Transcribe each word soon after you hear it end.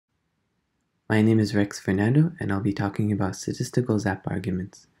My name is Fernando, and I'll be talking about statistical ZAP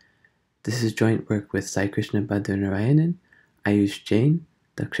arguments. This is joint work with Saikrishna Badrinarayanan, Aayush Jain,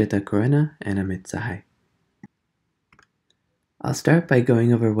 Dakshita Khurana, and Amit Sahai. I'll start by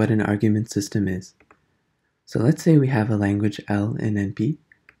going over what an argument system is. So let's say we have a language L in NP,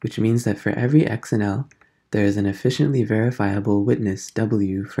 which means that for every x in L, there is an efficiently verifiable witness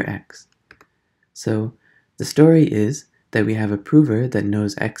W for x. So the story is that we have a prover that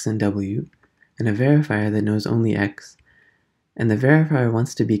knows x and W, and a verifier that knows only x, and the verifier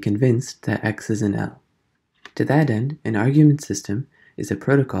wants to be convinced that x is in L. To that end, an argument system is a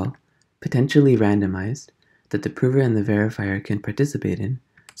protocol, potentially randomized, that the prover and the verifier can participate in,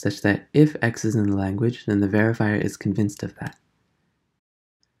 such that if x is in the language, then the verifier is convinced of that.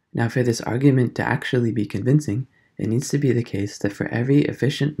 Now for this argument to actually be convincing, it needs to be the case that for every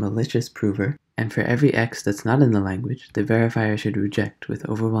efficient malicious prover, and for every x that's not in the language, the verifier should reject with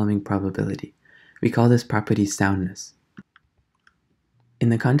overwhelming probability. We call this property soundness. In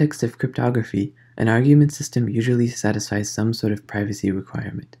the context of cryptography, an argument system usually satisfies some sort of privacy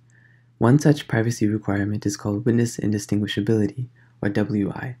requirement. One such privacy requirement is called witness indistinguishability, or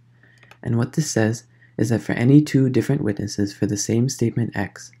WI. And what this says is that for any two different witnesses for the same statement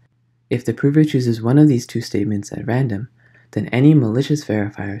x, if the prover chooses one of these two statements at random, then any malicious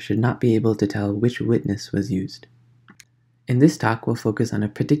verifier should not be able to tell which witness was used. In this talk, we'll focus on a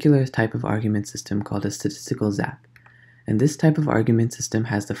particular type of argument system called a statistical ZAP, and this type of argument system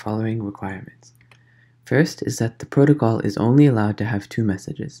has the following requirements. First is that the protocol is only allowed to have two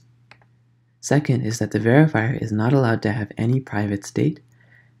messages. Second is that the verifier is not allowed to have any private state,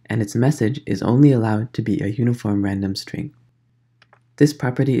 and its message is only allowed to be a uniform random string. This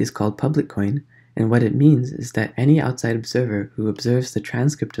property is called public coin, and what it means is that any outside observer who observes the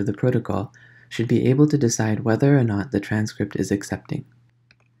transcript of the protocol should be able to decide whether or not the transcript is accepting.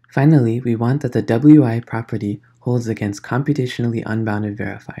 Finally, we want that the WI property holds against computationally unbounded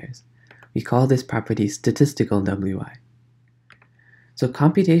verifiers. We call this property statistical WI. So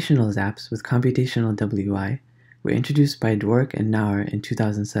computational ZAPs with computational WI were introduced by Dwork and Nauer in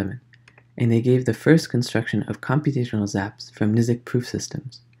 2007, and they gave the first construction of computational ZAPs from NIZK proof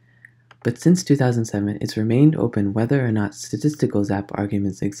systems. But since 2007, it's remained open whether or not statistical ZAP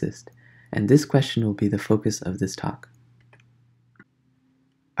arguments exist, and this question will be the focus of this talk.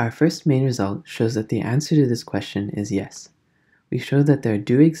 Our first main result shows that the answer to this question is yes. We show that there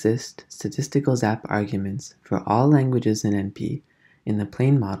do exist statistical ZAP arguments for all languages in NP in the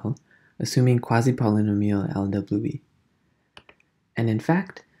plain model, assuming quasi-polynomial LWE. And in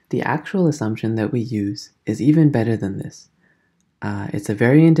fact, the actual assumption that we use is even better than this. It's a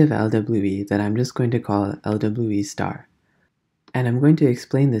variant of LWE that I'm just going to call LWE star. And I'm going to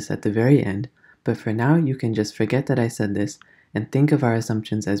explain this at the very end, but for now you can just forget that I said this and think of our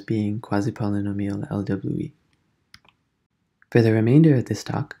assumptions as being quasi-polynomial LWE. For the remainder of this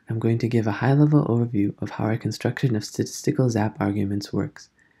talk, I'm going to give a high-level overview of how our construction of statistical ZAP arguments works.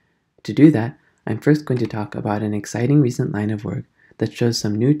 To do that, I'm first going to talk about an exciting recent line of work that shows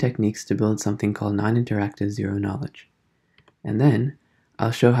some new techniques to build something called non-interactive zero-knowledge. And then,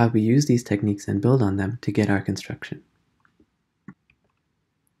 I'll show how we use these techniques and build on them to get our construction.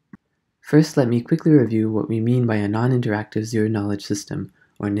 First, let me quickly review what we mean by a non-interactive zero-knowledge system,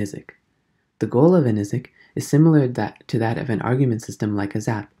 or NIZK. The goal of a NIZK is similar to that of an argument system like a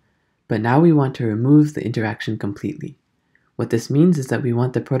ZAP, but now we want to remove the interaction completely. What this means is that we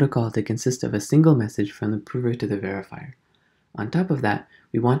want the protocol to consist of a single message from the prover to the verifier. On top of that,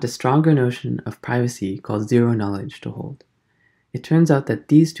 we want a stronger notion of privacy called zero-knowledge to hold. It turns out that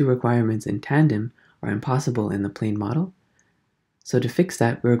these two requirements in tandem are impossible in the plain model. So to fix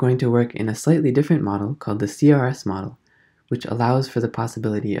that, we're going to work in a slightly different model called the CRS model, which allows for the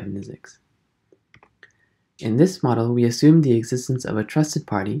possibility of NIZKs. In this model, we assume the existence of a trusted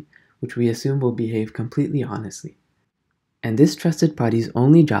party, which we assume will behave completely honestly. And this trusted party's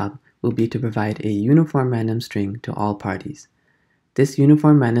only job will be to provide a uniform random string to all parties. This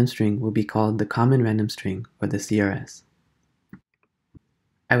uniform random string will be called the common random string, or the CRS.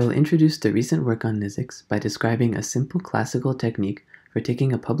 I will introduce the recent work on NIZKs by describing a simple classical technique for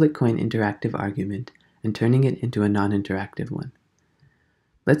taking a public coin interactive argument and turning it into a non-interactive one.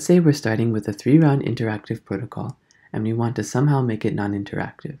 Let's say we're starting with a 3-round interactive protocol and we want to somehow make it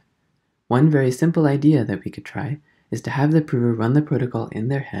non-interactive. One very simple idea that we could try is to have the prover run the protocol in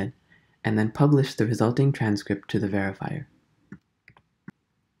their head and then publish the resulting transcript to the verifier.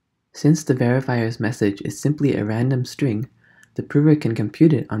 Since the verifier's message is simply a random string, the prover can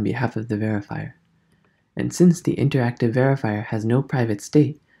compute it on behalf of the verifier. And since the interactive verifier has no private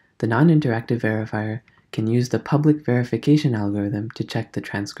state, the non-interactive verifier can use the public verification algorithm to check the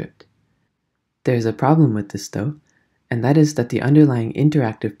transcript. There is a problem with this though, and that is that the underlying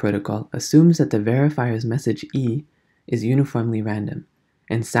interactive protocol assumes that the verifier's message E is uniformly random,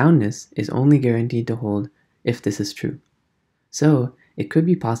 and soundness is only guaranteed to hold if this is true. So, it could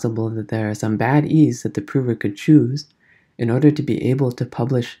be possible that there are some bad E's that the prover could choose in order to be able to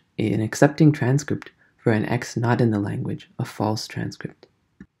publish an accepting transcript for an X not in the language, a false transcript.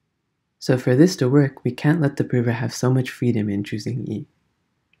 So for this to work, we can't let the prover have so much freedom in choosing E.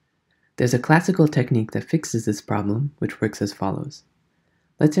 There's a classical technique that fixes this problem, which works as follows.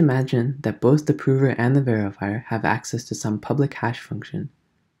 Let's imagine that both the prover and the verifier have access to some public hash function.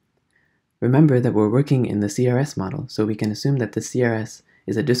 Remember that we're working in the CRS model, so we can assume that the CRS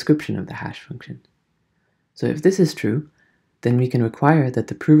is a description of the hash function. So if this is true, then we can require that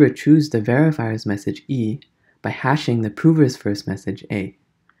the prover choose the verifier's message E by hashing the prover's first message A.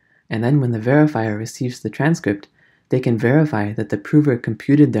 And then when the verifier receives the transcript, they can verify that the prover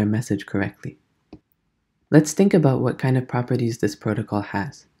computed their message correctly. Let's think about what kind of properties this protocol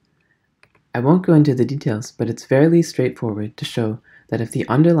has. I won't go into the details, but it's fairly straightforward to show that if the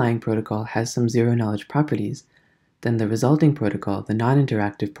underlying protocol has some zero-knowledge properties, then the resulting protocol, the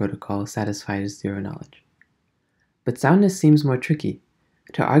non-interactive protocol, satisfies zero-knowledge. But soundness seems more tricky.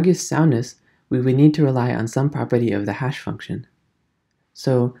 To argue soundness, we would need to rely on some property of the hash function.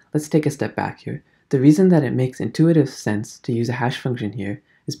 So let's take a step back here. The reason that it makes intuitive sense to use a hash function here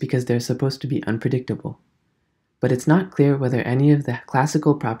is because they're supposed to be unpredictable. But it's not clear whether any of the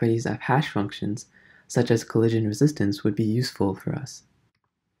classical properties of hash functions, such as collision resistance, would be useful for us.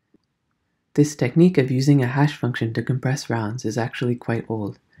 This technique of using a hash function to compress rounds is actually quite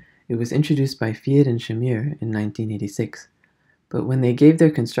old. It was introduced by Fiat and Shamir in 1986. But when they gave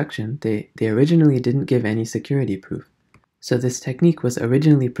their construction, they originally didn't give any security proof. So this technique was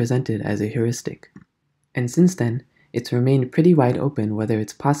originally presented as a heuristic. And since then, it's remained pretty wide open whether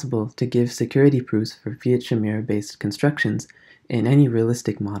it's possible to give security proofs for Fiat-Shamir-based constructions in any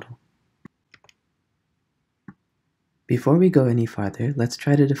realistic model. Before we go any farther, let's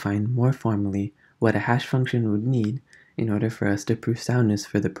try to define more formally what a hash function would need in order for us to prove soundness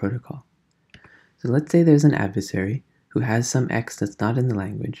for the protocol. So let's say there's an adversary who has some X that's not in the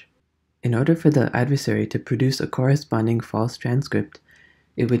language. In order for the adversary to produce a corresponding false transcript,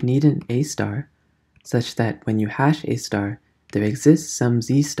 it would need an A star such that when you hash A star, there exists some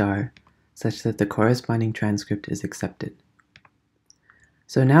Z star such that the corresponding transcript is accepted.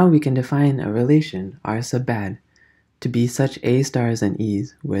 So now we can define a relation, R sub bad, to be such A stars and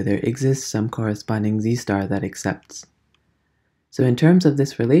E's where there exists some corresponding Z star that accepts. So in terms of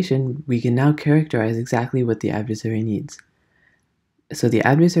this relation, we can now characterize exactly what the adversary needs. So the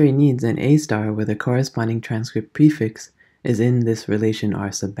adversary needs an A star where the corresponding transcript prefix is in this relation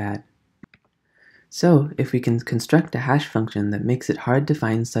R sub bad. So if we can construct a hash function that makes it hard to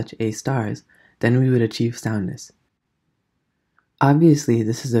find such A stars, then we would achieve soundness. Obviously,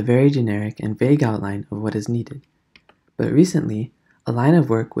 this is a very generic and vague outline of what is needed. But recently, a line of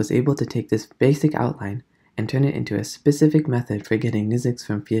work was able to take this basic outline and turn it into a specific method for getting Nizics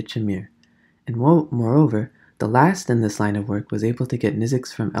from Fiat-Shamir. And moreover, the last in this line of work was able to get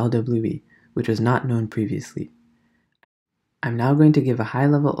Nizics from LWE, which was not known previously. I'm now going to give a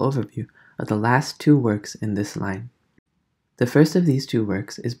high-level overview of the last two works in this line. The first of these two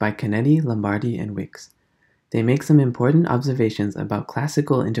works is by Canetti, Lombardi, and Wicks. They make some important observations about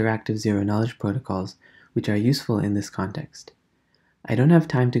classical interactive zero-knowledge protocols which are useful in this context. I don't have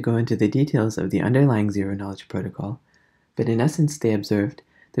time to go into the details of the underlying zero-knowledge protocol, but in essence they observed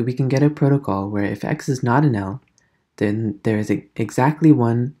that we can get a protocol where if X is not an L, then there is exactly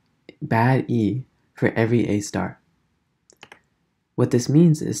one bad E for every A star. What this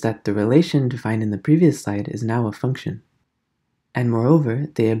means is that the relation defined in the previous slide is now a function. And moreover,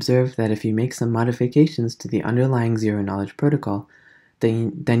 they observed that if you make some modifications to the underlying zero-knowledge protocol,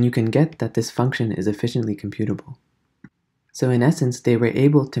 then you can get that this function is efficiently computable. So in essence, they were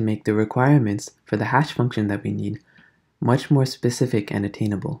able to make the requirements for the hash function that we need much more specific and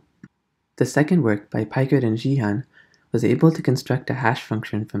attainable. The second work by Peikert and Jihan was able to construct a hash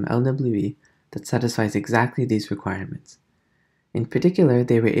function from LWE that satisfies exactly these requirements. In particular,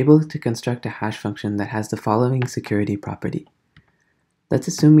 they were able to construct a hash function that has the following security property. Let's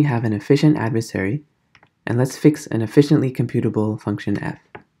assume we have an efficient adversary, and let's fix an efficiently computable function f.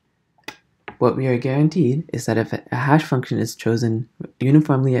 What we are guaranteed is that if a hash function is chosen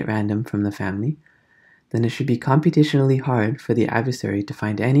uniformly at random from the family, then it should be computationally hard for the adversary to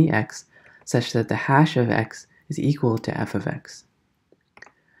find any x such that the hash of x is equal to f of x.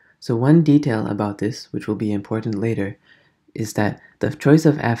 So one detail about this, which will be important later, is that the choice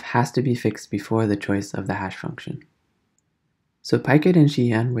of f has to be fixed before the choice of the hash function. So Pikert and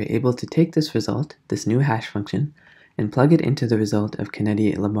Sheehan were able to take this result, this new hash function, and plug it into the result of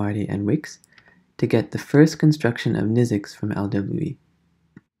Canetti, Lombardi, and Wicks to get the first construction of NISICs from LWE.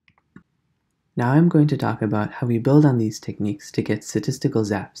 Now I'm going to talk about how we build on these techniques to get statistical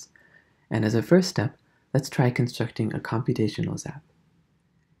ZAPs, and as a first step, let's try constructing a computational ZAP.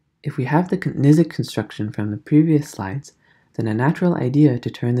 If we have the NISIC construction from the previous slides, then a natural idea to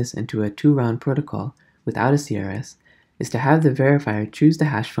turn this into a two-round protocol without a CRS is to have the verifier choose the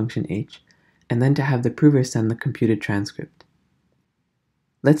hash function h, and then to have the prover send the computed transcript.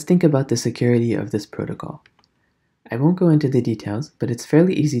 Let's think about the security of this protocol. I won't go into the details, but it's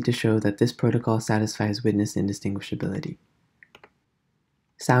fairly easy to show that this protocol satisfies witness indistinguishability.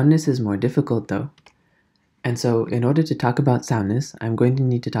 Soundness is more difficult though, and so in order to talk about soundness, I'm going to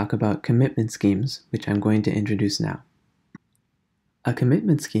need to talk about commitment schemes, which I'm going to introduce now. A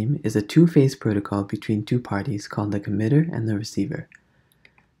commitment scheme is a two-phase protocol between two parties called the committer and the receiver.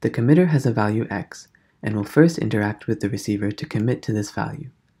 The committer has a value x, and will first interact with the receiver to commit to this value.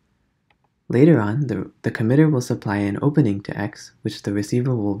 Later on, the committer will supply an opening to x, which the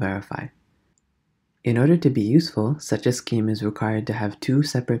receiver will verify. In order to be useful, such a scheme is required to have two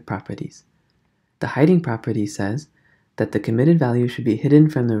separate properties. The hiding property says that the committed value should be hidden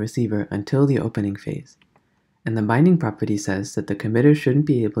from the receiver until the opening phase, and the binding property says that the committer shouldn't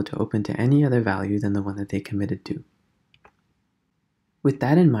be able to open to any other value than the one that they committed to. With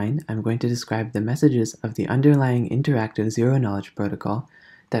that in mind, I'm going to describe the messages of the underlying interactive zero-knowledge protocol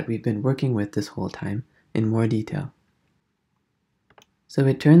that we've been working with this whole time in more detail. So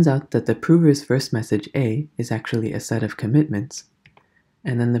it turns out that the prover's first message A is actually a set of commitments,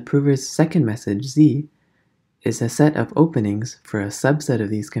 and then the prover's second message Z is a set of openings for a subset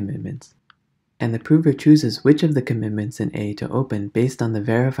of these commitments, and the prover chooses which of the commitments in A to open based on the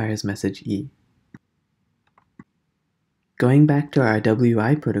verifier's message E. Going back to our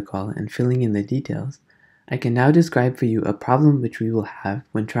WI protocol and filling in the details, I can now describe for you a problem which we will have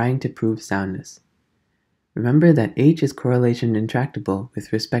when trying to prove soundness. Remember that H is correlation intractable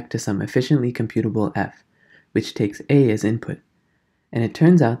with respect to some efficiently computable F, which takes A as input, and it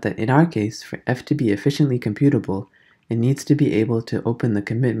turns out that in our case, for F to be efficiently computable, it needs to be able to open the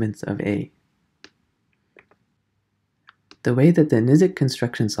commitments of A. The way that the NISIC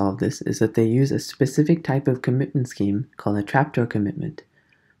construction solve this is that they use a specific type of commitment scheme called a trapdoor commitment,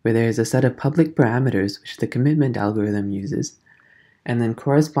 where there is a set of public parameters which the commitment algorithm uses, and then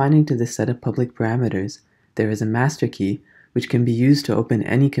corresponding to this set of public parameters, there is a master key which can be used to open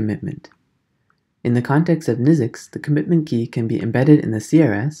any commitment. In the context of NISICs, the commitment key can be embedded in the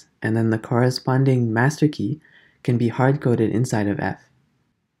CRS, and then the corresponding master key can be hard-coded inside of F.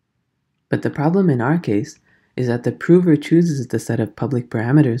 But the problem in our case is that the prover chooses the set of public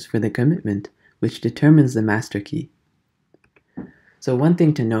parameters for the commitment, which determines the master key. So one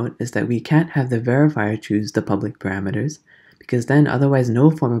thing to note is that we can't have the verifier choose the public parameters, because then otherwise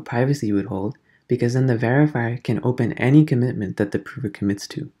no form of privacy would hold, because then the verifier can open any commitment that the prover commits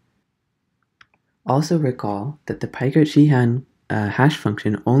to. Also recall that the Pikert-Sheehan hash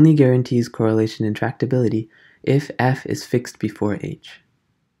function only guarantees correlation intractability if F is fixed before H.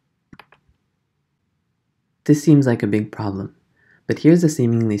 This seems like a big problem, but here's a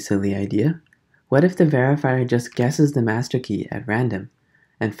seemingly silly idea. What if the verifier just guesses the master key at random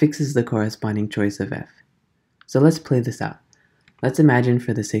and fixes the corresponding choice of F? So let's play this out. Let's imagine,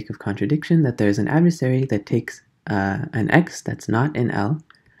 for the sake of contradiction, that there's an adversary that takes an X that's not in L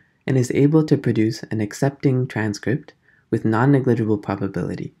and is able to produce an accepting transcript with non-negligible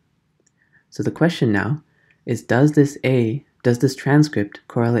probability. So the question now is, does this transcript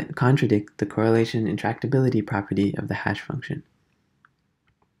contradict the correlation intractability property of the hash function?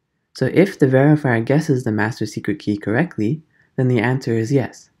 So if the verifier guesses the master secret key correctly, then the answer is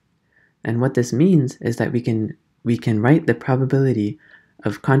yes. And what this means is that we can write the probability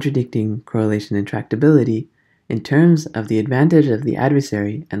of contradicting correlation intractability in terms of the advantage of the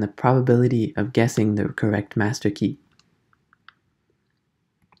adversary and the probability of guessing the correct master key.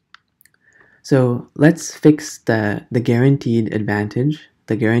 So let's fix the guaranteed advantage,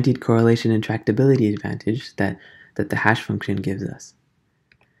 the guaranteed correlation intractability advantage that the hash function gives us.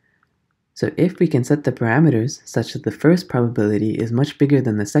 So if we can set the parameters such that the first probability is much bigger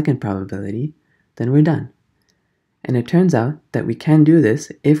than the second probability, then we're done. And it turns out that we can do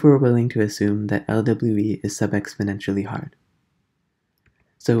this if we're willing to assume that LWE is sub-exponentially hard.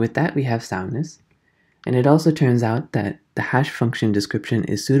 So with that we have soundness, and it also turns out that the hash function description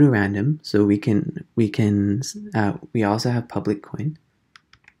is pseudo-random, so we also have public coin.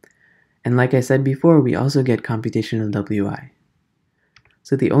 And like I said before, we also get computational WI.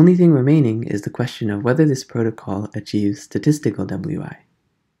 So the only thing remaining is the question of whether this protocol achieves statistical WI.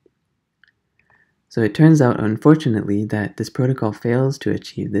 So it turns out, unfortunately, that this protocol fails to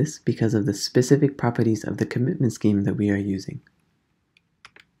achieve this because of the specific properties of the commitment scheme that we are using.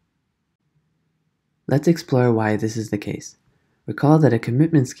 Let's explore why this is the case. Recall that a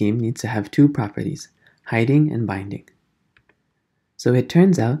commitment scheme needs to have two properties, hiding and binding. So it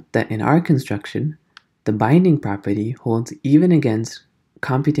turns out that in our construction, the binding property holds even against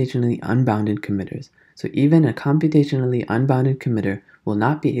computationally unbounded committers. So even a computationally unbounded committer will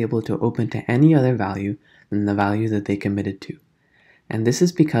not be able to open to any other value than the value that they committed to. And this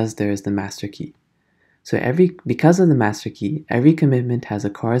is because there is the master key. So because of the master key, every commitment has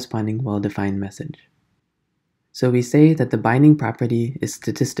a corresponding well-defined message. So we say that the binding property is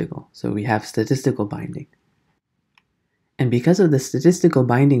statistical, so we have statistical binding. And because of the statistical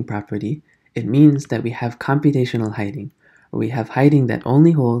binding property, it means that we have computational hiding, or we have hiding that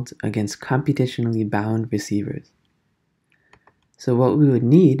only holds against computationally bound receivers. So what we would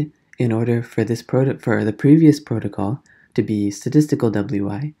need in order for the previous protocol to be statistical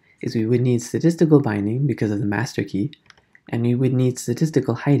WI is we would need statistical binding because of the master key, and we would need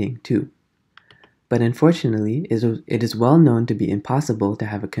statistical hiding too. But unfortunately, it is well known to be impossible to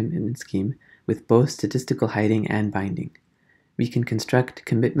have a commitment scheme with both statistical hiding and binding. We can construct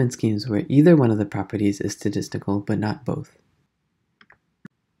commitment schemes where either one of the properties is statistical, but not both.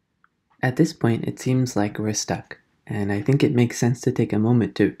 At this point, it seems like we're stuck, and I think it makes sense to take a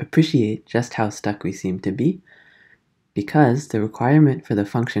moment to appreciate just how stuck we seem to be, because the requirement for the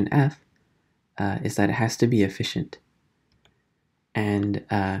function f is that it has to be efficient. And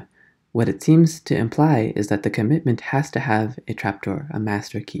what it seems to imply is that the commitment has to have a trapdoor, a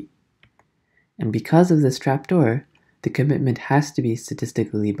master key. And because of this trapdoor, the commitment has to be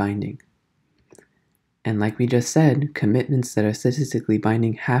statistically binding. And like we just said, commitments that are statistically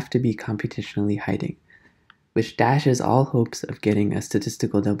binding have to be computationally hiding, which dashes all hopes of getting a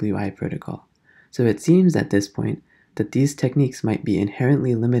statistical WI protocol. So it seems at this point that these techniques might be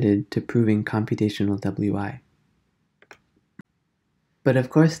inherently limited to proving computational WI. But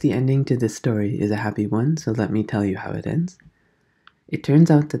of course the ending to this story is a happy one, so let me tell you how it ends. It turns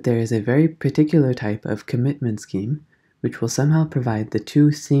out that there is a very particular type of commitment scheme which will somehow provide the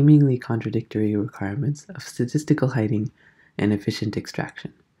two seemingly contradictory requirements of statistical hiding and efficient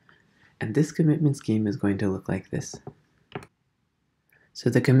extraction. And this commitment scheme is going to look like this.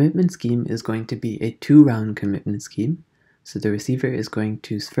 So the commitment scheme is going to be a two-round commitment scheme. So the receiver is going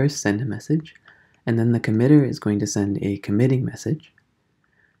to first send a message, and then the committer is going to send a committing message.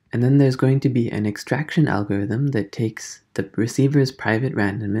 And then there's going to be an extraction algorithm that takes the receiver's private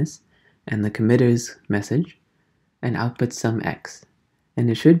randomness and the committer's message and outputs some x. And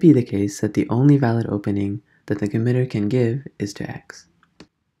it should be the case that the only valid opening that the committer can give is to x.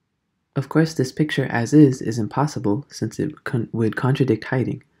 Of course, this picture as is impossible since it would contradict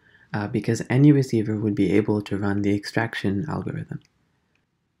hiding, because any receiver would be able to run the extraction algorithm.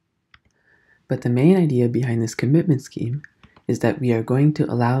 But the main idea behind this commitment scheme is that we are going to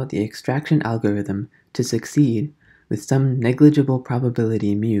allow the extraction algorithm to succeed with some negligible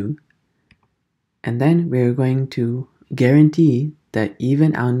probability mu, and then we are going to guarantee that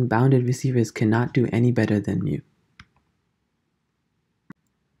even unbounded receivers cannot do any better than mu.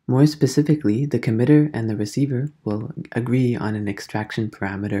 More specifically, the committer and the receiver will agree on an extraction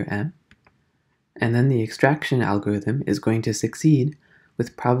parameter m, and then the extraction algorithm is going to succeed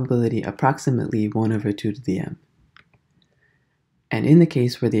with probability approximately 1 over 2 to the m. And in the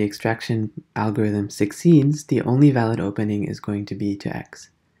case where the extraction algorithm succeeds, the only valid opening is going to be to x.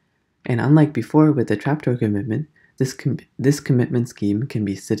 And unlike before with the trapdoor commitment, this commitment scheme can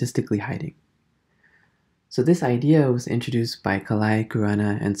be statistically hiding. So this idea was introduced by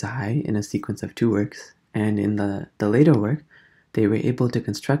Khurana, and Sahai in a sequence of 2 works, and in the later work, they were able to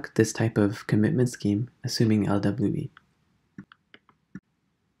construct this type of commitment scheme assuming LWE.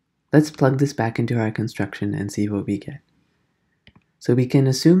 Let's plug this back into our construction and see what we get. So we can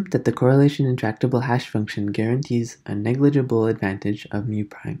assume that the correlation intractable hash function guarantees a negligible advantage of mu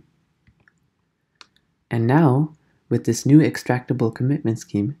prime. And now, with this new extractable commitment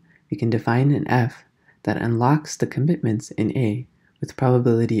scheme, we can define an f that unlocks the commitments in A with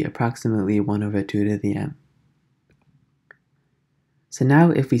probability approximately 1 over 2 to the m. So now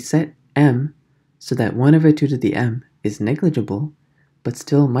if we set m so that 1 over 2 to the m is negligible, but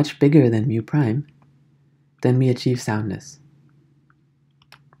still much bigger than mu prime, then we achieve soundness.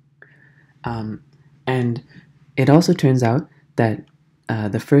 And it also turns out that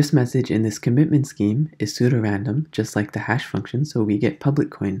the first message in this commitment scheme is pseudo-random, just like the hash function, so we get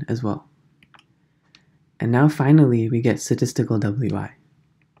public coin as well. And now finally we get statistical WI.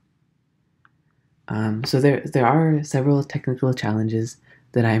 So there are several technical challenges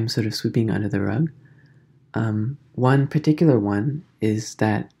that I'm sort of sweeping under the rug. One particular one is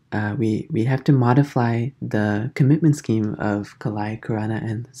that we have to modify the commitment scheme of Kalai, Khurana,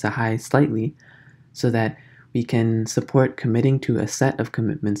 and Sahai slightly so that we can support committing to a set of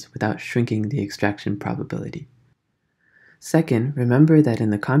commitments without shrinking the extraction probability. Second, remember that in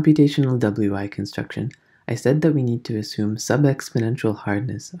the computational WI construction, I said that we need to assume sub-exponential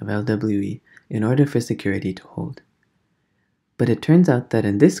hardness of LWE in order for security to hold. But it turns out that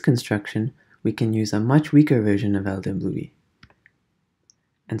in this construction, we can use a much weaker version of LWE.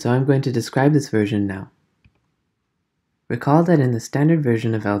 And so I'm going to describe this version now. Recall that in the standard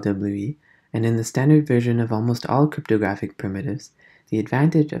version of LWE, and in the standard version of almost all cryptographic primitives, the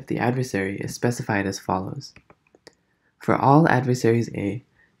advantage of the adversary is specified as follows. For all adversaries A,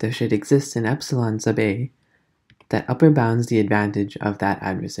 there should exist an epsilon sub A that upper bounds the advantage of that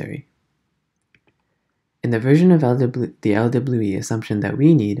adversary. In the version of the LWE assumption that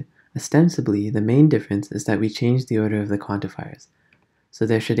we need, ostensibly the main difference is that we change the order of the quantifiers. So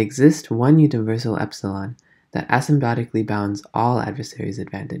there should exist one universal epsilon that asymptotically bounds all adversaries'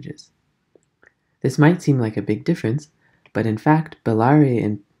 advantages. This might seem like a big difference, but in fact, Bellare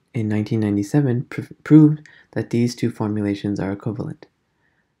in 1997 proved that these two formulations are equivalent.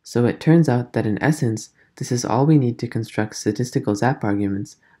 So it turns out that in essence, this is all we need to construct statistical ZAP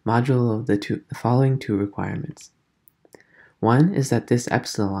arguments modulo the following two requirements. One is that this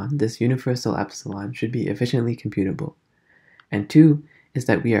epsilon, this universal epsilon, should be efficiently computable. And two is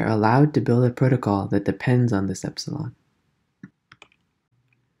that we are allowed to build a protocol that depends on this epsilon.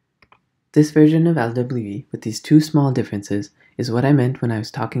 This version of LWE with these two small differences is what I meant when I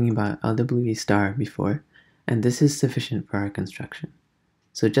was talking about LWE star before, and this is sufficient for our construction.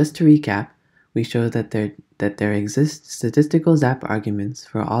 So just to recap, we show that there exist statistical ZAP arguments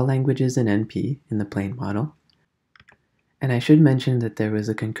for all languages in NP in the plane model. And I should mention that there was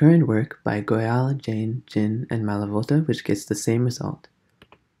a concurrent work by Goyal, Jain, Jin, and Malavolta which gets the same result.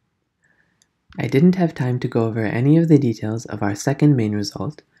 I didn't have time to go over any of the details of our second main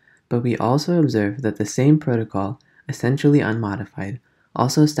result, but we also observe that the same protocol, essentially unmodified,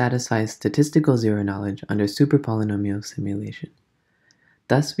 also satisfies statistical zero-knowledge under superpolynomial simulation.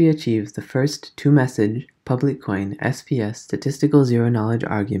 Thus we achieve the first two-message public coin SPS statistical zero-knowledge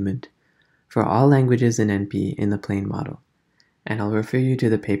argument for all languages in NP in the plane model, and I'll refer you to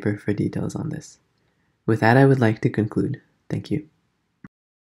the paper for details on this. With that, I would like to conclude. Thank you.